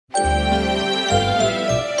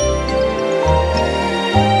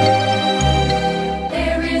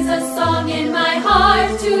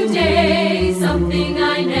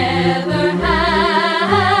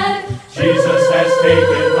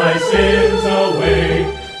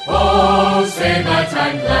away. Oh, say that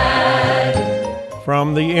I'm glad.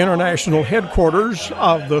 From the international headquarters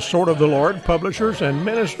of the Sword of the Lord Publishers and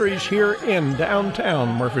Ministries here in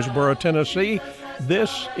downtown Murfreesboro, Tennessee,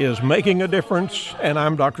 this is Making a Difference, and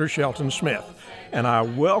I'm Dr. Shelton Smith. And I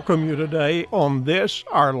welcome you today on this,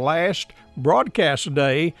 our last broadcast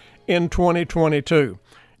day in 2022.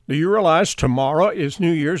 Do you realize tomorrow is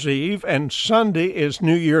New Year's Eve and Sunday is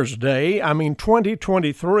New Year's Day?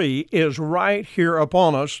 2023 is right here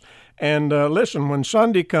upon us. And listen, when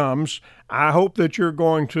Sunday comes, I hope that you're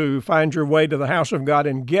going to find your way to the house of God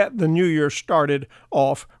and get the new year started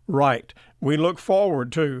off right. We look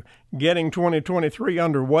forward to getting 2023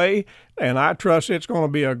 underway, and I trust it's going to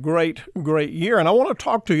be a great, great year. And I want to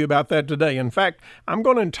talk to you about that today. In fact, I'm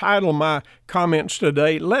going to entitle my comments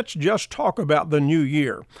today, Let's Just Talk About the New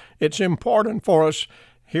Year. It's important for us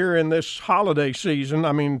here in this holiday season.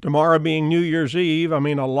 Tomorrow being New Year's Eve, a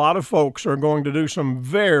lot of folks are going to do some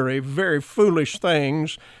very, very foolish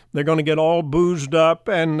things. They're going to get all boozed up,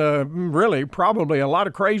 and really probably a lot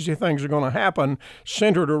of crazy things are going to happen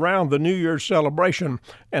centered around the New Year's celebration.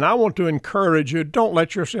 And I want to encourage you, don't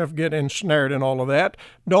let yourself get ensnared in all of that.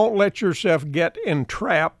 Don't let yourself get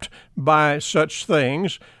entrapped by such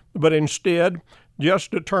things, but instead,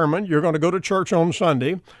 just determine you're going to go to church on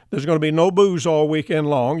Sunday. There's going to be no booze all weekend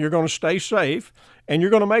long. You're going to stay safe, and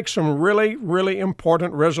you're going to make some really, really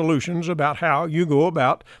important resolutions about how you go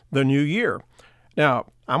about the new year.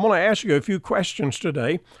 Now, I'm going to ask you a few questions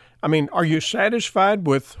today. Are you satisfied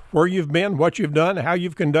with where you've been, what you've done, how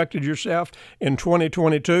you've conducted yourself in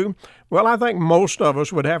 2022? Well, I think most of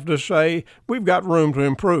us would have to say we've got room to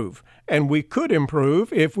improve. And we could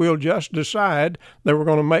improve if we'll just decide that we're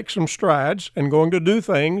going to make some strides and going to do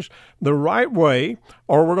things the right way,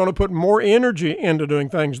 or we're going to put more energy into doing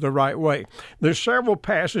things the right way. There's several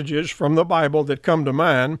passages from the Bible that come to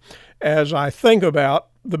mind as I think about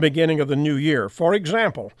the beginning of the new year. For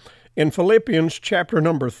example, in Philippians chapter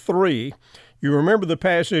number 3, you remember the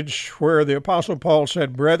passage where the Apostle Paul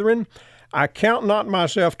said, "Brethren, I count not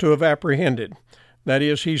myself to have apprehended." That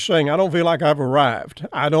is, he's saying, I don't feel like I've arrived.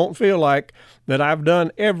 I don't feel like that I've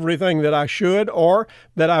done everything that I should, or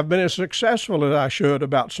that I've been as successful as I should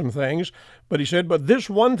about some things. But he said, but this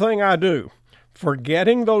one thing I do,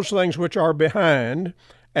 forgetting those things which are behind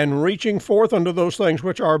and reaching forth unto those things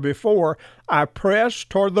which are before, I press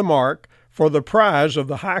toward the mark for the prize of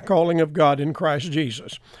the high calling of God in Christ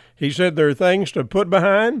Jesus. He said there are things to put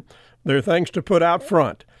behind, there are things to put out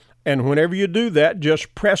front. And whenever you do that,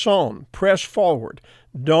 just press on, press forward.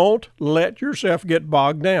 Don't let yourself get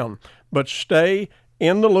bogged down, but stay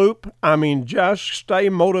in the loop. Just stay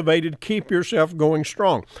motivated. Keep yourself going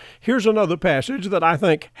strong. Here's another passage that I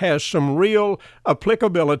think has some real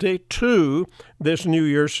applicability to this New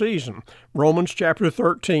Year's season. Romans chapter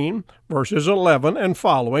 13, verses 11 and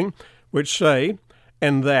following, which say,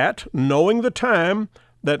 "And that, knowing the time,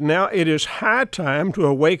 that now it is high time to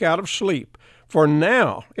awake out of sleep. For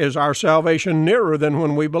now is our salvation nearer than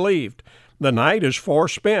when we believed. The night is far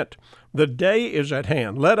spent. The day is at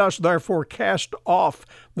hand. Let us therefore cast off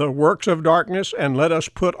the works of darkness, and let us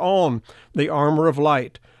put on the armor of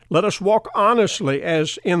light. Let us walk honestly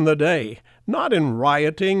as in the day, not in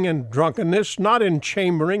rioting and drunkenness, not in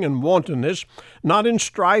chambering and wantonness, not in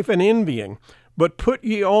strife and envying. But put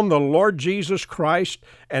ye on the Lord Jesus Christ,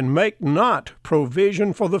 and make not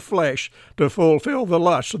provision for the flesh to fulfill the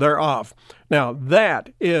lusts thereof." Now,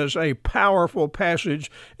 that is a powerful passage,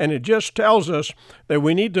 and it just tells us that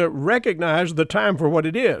we need to recognize the time for what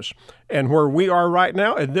it is. And where we are right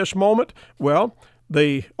now at this moment, well,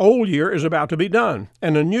 the old year is about to be done,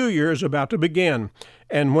 and a new year is about to begin.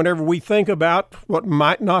 And whenever we think about what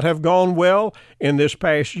might not have gone well in this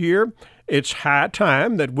past year, it's high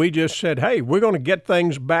time that we just said, hey, we're going to get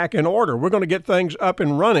things back in order. We're going to get things up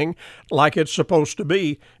and running like it's supposed to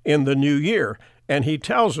be in the new year. And he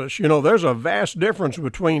tells us, there's a vast difference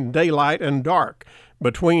between daylight and dark,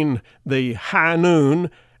 between the high noon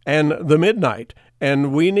and the midnight.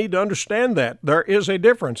 And we need to understand that there is a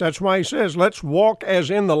difference. That's why he says, let's walk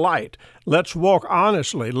as in the light. Let's walk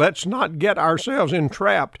honestly. Let's not get ourselves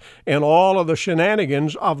entrapped in all of the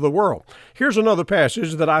shenanigans of the world. Here's another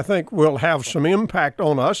passage that I think will have some impact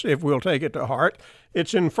on us if we'll take it to heart.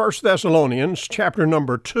 It's in 1 Thessalonians chapter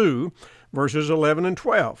number 2, verses 11 and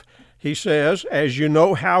 12. He says, "As you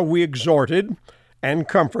know how we exhorted and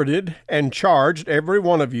comforted and charged every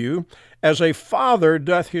one of you, as a father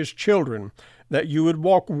doth his children, that you would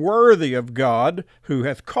walk worthy of God, who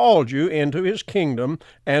hath called you into his kingdom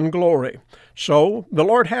and glory." So the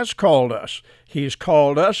Lord has called us. He's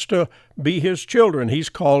called us to be His children. He's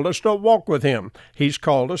called us to walk with Him. He's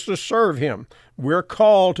called us to serve Him. We're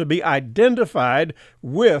called to be identified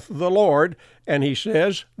with the Lord, and He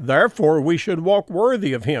says, therefore, we should walk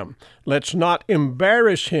worthy of Him. Let's not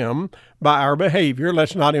embarrass Him by our behavior.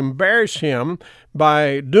 Let's not embarrass Him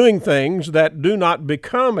by doing things that do not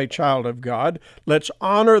become a child of God. Let's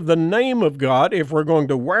honor the name of God if we're going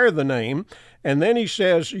to wear the name. And then He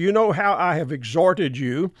says, you know how I have exhorted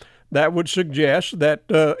you. That would suggest that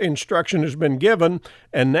instruction has been given,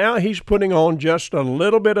 and now He's putting on just a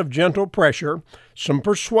little bit of gentle pressure, some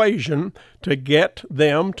persuasion to get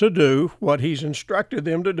them to do what He's instructed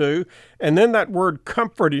them to do. And then that word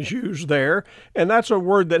comfort is used there, and that's a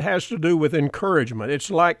word that has to do with encouragement. It's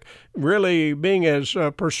like really being as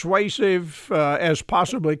persuasive as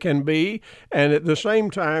possibly can be, and at the same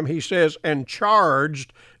time He says, and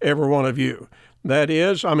charged every one of you. That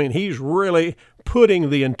is, He's really putting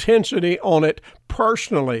the intensity on it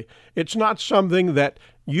personally. It's not something that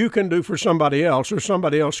you can do for somebody else or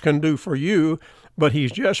somebody else can do for you, but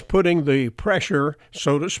He's just putting the pressure,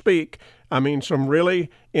 so to speak. Some really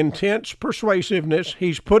intense persuasiveness.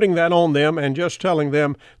 He's putting that on them and just telling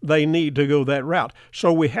them they need to go that route.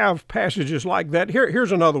 So we have passages like that.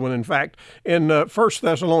 Here's another one, in fact, in 1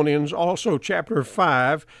 Thessalonians, also chapter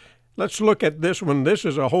 5. Let's look at this one. This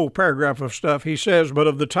is a whole paragraph of stuff. He says, but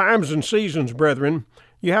of the times and seasons, brethren,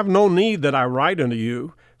 you have no need that I write unto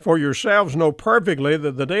you, for yourselves know perfectly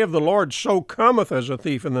that the day of the Lord so cometh as a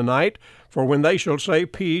thief in the night. For when they shall say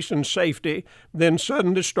peace and safety, then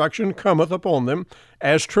sudden destruction cometh upon them,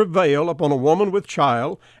 as travail upon a woman with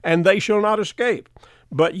child, and they shall not escape.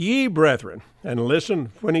 But ye, brethren, and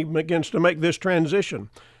listen when he begins to make this transition.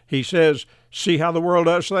 He says, see how the world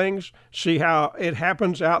does things? See how it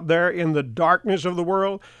happens out there in the darkness of the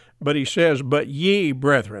world? But he says, but ye,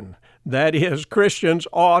 brethren, that is, Christians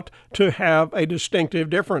ought to have a distinctive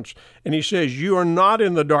difference. And he says, you are not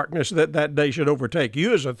in the darkness that day should overtake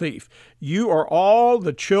you as a thief. You are all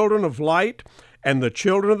the children of light and the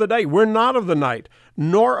children of the day. We're not of the night,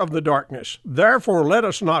 nor of the darkness. Therefore let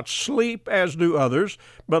us not sleep as do others,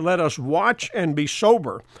 but let us watch and be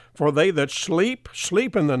sober. For they that sleep,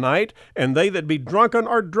 sleep in the night, and they that be drunken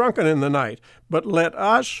are drunken in the night. But let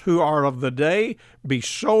us who are of the day be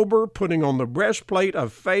sober, putting on the breastplate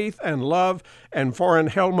of faith and love, and for an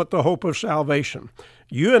helmet the hope of salvation.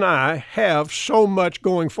 You and I have so much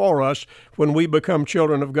going for us when we become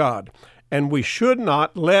children of God. And we should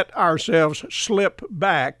not let ourselves slip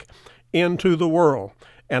back into the world.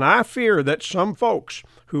 And I fear that some folks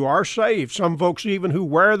who are saved, some folks even who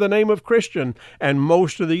wear the name of Christian, and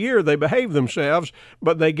most of the year they behave themselves,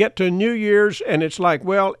 but they get to New Year's and it's like,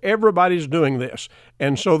 well, everybody's doing this.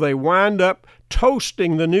 And so they wind up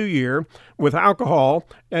toasting the new year with alcohol,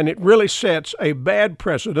 and it really sets a bad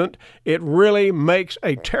precedent. It really makes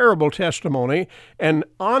a terrible testimony, and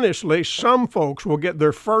honestly, some folks will get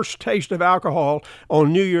their first taste of alcohol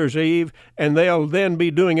on New Year's Eve, and they'll then be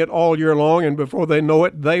doing it all year long, and before they know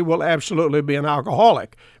it, they will absolutely be an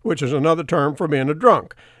alcoholic, which is another term for being a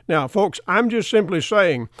drunk. Now, folks, I'm just simply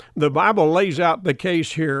saying the Bible lays out the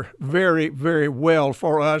case here very, very well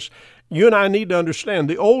for us. You and I need to understand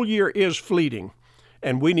the old year is fleeting,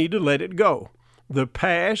 and we need to let it go. The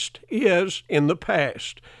past is in the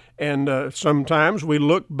past, and sometimes we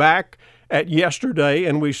look back at yesterday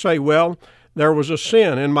and we say, well, there was a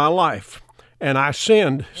sin in my life, and I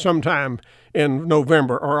sinned sometime in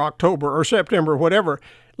November or October or September, whatever.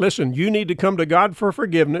 Listen, you need to come to God for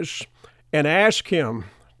forgiveness and ask Him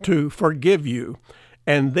to forgive you,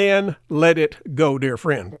 and then let it go, dear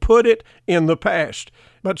friend. Put it in the past.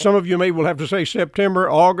 But some of you may will have to say September,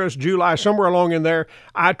 August, July, somewhere along in there,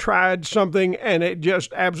 I tried something and it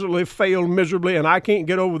just absolutely failed miserably, and I can't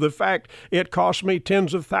get over the fact it cost me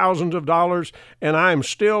tens of thousands of dollars, and I'm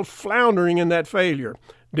still floundering in that failure.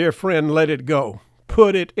 Dear friend, let it go.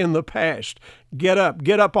 Put it in the past. Get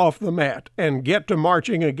up off the mat and get to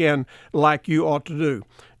marching again like you ought to do.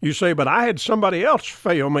 You say, but I had somebody else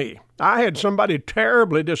fail me. I had somebody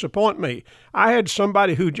terribly disappoint me. I had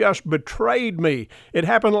somebody who just betrayed me. It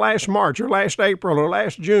happened last March or last April or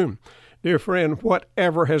last June. Dear friend,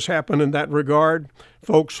 whatever has happened in that regard,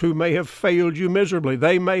 folks who may have failed you miserably,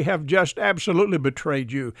 they may have just absolutely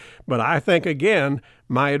betrayed you. But I think, again,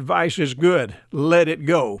 my advice is good. Let it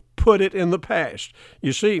go. Put it in the past.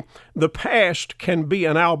 You see, the past can be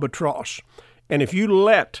an albatross. And if you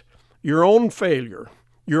let your own failure,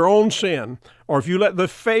 your own sin, or if you let the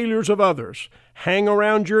failures of others hang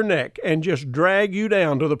around your neck and just drag you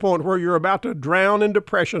down to the point where you're about to drown in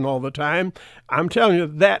depression all the time, I'm telling you,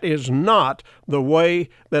 that is not the way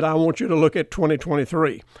that I want you to look at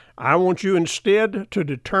 2023. I want you instead to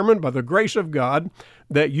determine by the grace of God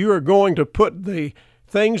that you are going to put the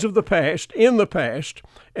things of the past in the past,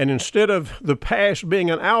 and instead of the past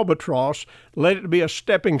being an albatross, let it be a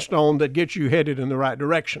stepping stone that gets you headed in the right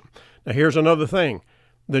direction. Now, here's another thing.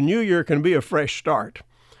 The new year can be a fresh start.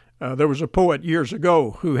 There was a poet years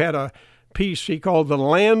ago who had a piece he called The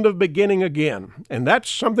Land of Beginning Again, and that's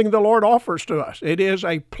something the Lord offers to us. It is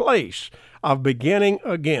a place of beginning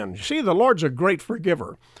again. You see, the Lord's a great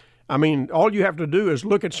forgiver. I mean, all you have to do is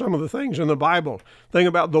look at some of the things in the Bible. Think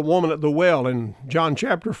about the woman at the well in John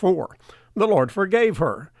chapter 4. The Lord forgave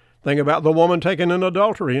her. Think about the woman taken in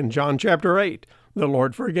adultery in John chapter 8. The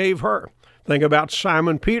Lord forgave her. Think about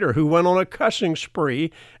Simon Peter, who went on a cussing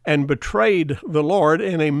spree and betrayed the Lord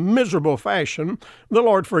in a miserable fashion. The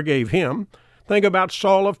Lord forgave him. Think about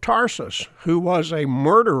Saul of Tarsus, who was a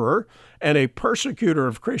murderer and a persecutor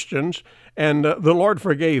of Christians, and the Lord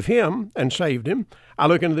forgave him and saved him. I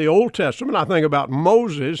look into the Old Testament, I think about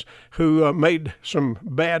Moses, who made some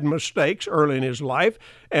bad mistakes early in his life,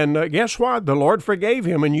 and guess what? The Lord forgave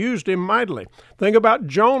him and used him mightily. Think about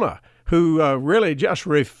Jonah, who really just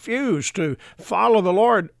refused to follow the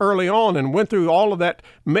Lord early on and went through all of that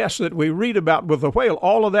mess that we read about with the whale,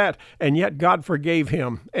 all of that, and yet God forgave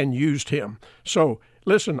him and used him. So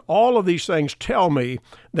listen, all of these things tell me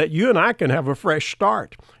that you and I can have a fresh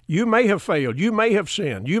start. You may have failed. You may have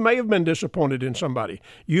sinned. You may have been disappointed in somebody.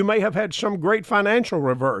 You may have had some great financial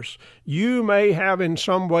reverse. You may have in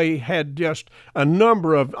some way had just a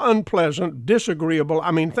number of unpleasant, disagreeable,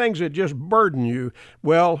 things that just burden you.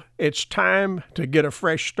 Well, it's time to get a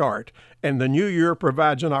fresh start, and the new year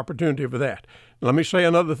provides an opportunity for that. Let me say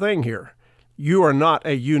another thing here. You are not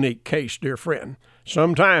a unique case, dear friend.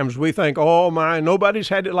 Sometimes we think, oh my, nobody's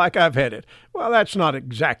had it like I've had it. Well, that's not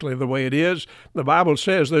exactly the way it is. The Bible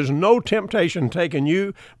says there's no temptation taken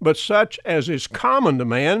you, but such as is common to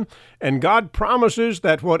man. And God promises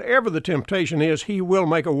that whatever the temptation is, He will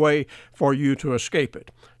make a way for you to escape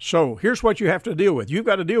it. So here's what you have to deal with. You've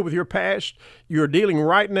got to deal with your past. You're dealing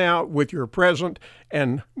right now with your present.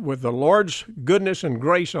 And with the Lord's goodness and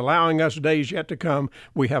grace allowing us days yet to come,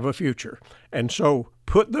 we have a future. And so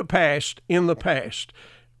put the past in the past.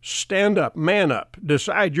 Stand up, man up,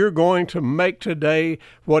 decide you're going to make today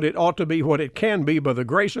what it ought to be, what it can be by the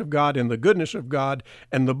grace of God and the goodness of God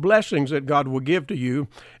and the blessings that God will give to you,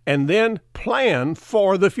 and then plan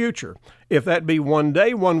for the future. If that be one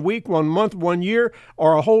day, 1 week, 1 month, 1 year,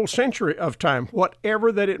 or a whole century of time,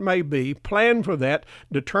 whatever that it may be, plan for that,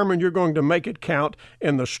 determine you're going to make it count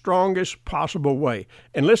in the strongest possible way.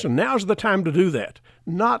 And listen, now's the time to do that.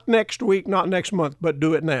 Not next week, not next month, but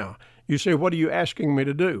do it now. You say, what are you asking me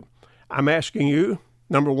to do? I'm asking you,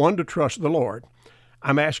 number 1, to trust the Lord.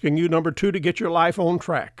 I'm asking you, number 2, to get your life on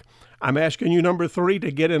track. I'm asking you, number 3,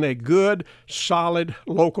 to get in a good, solid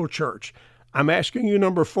local church. I'm asking you,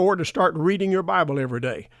 number 4, to start reading your Bible every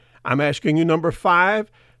day. I'm asking you, number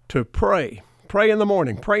 5, to pray. Pray in the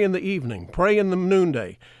morning, pray in the evening, pray in the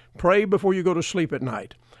noonday, pray before you go to sleep at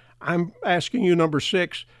night. I'm asking you, number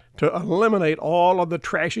 6, to eliminate all of the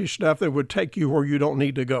trashy stuff that would take you where you don't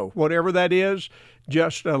need to go. Whatever that is,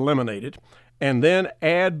 just eliminate it. And then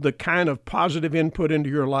add the kind of positive input into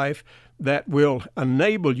your life that will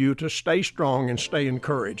enable you to stay strong and stay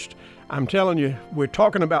encouraged. I'm telling you, we're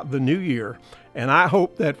talking about the new year, and I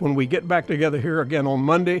hope that when we get back together here again on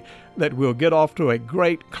Monday, that we'll get off to a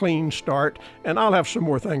great, clean start, and I'll have some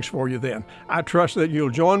more things for you then. I trust that you'll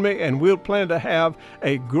join me, and we'll plan to have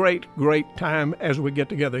a great, great time as we get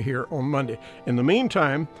together here on Monday. In the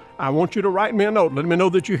meantime, I want you to write me a note. Let me know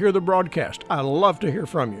that you hear the broadcast. I love to hear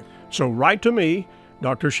from you. So write to me,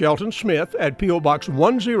 Dr. Shelton Smith, at P.O. Box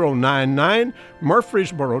 1099,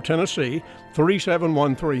 Murfreesboro, Tennessee,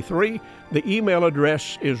 37133. The email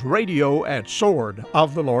address is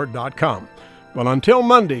radio@swordoftheLord.com. Well, until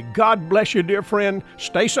Monday, God bless you, dear friend.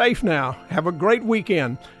 Stay safe now. Have a great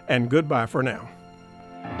weekend, and goodbye for now.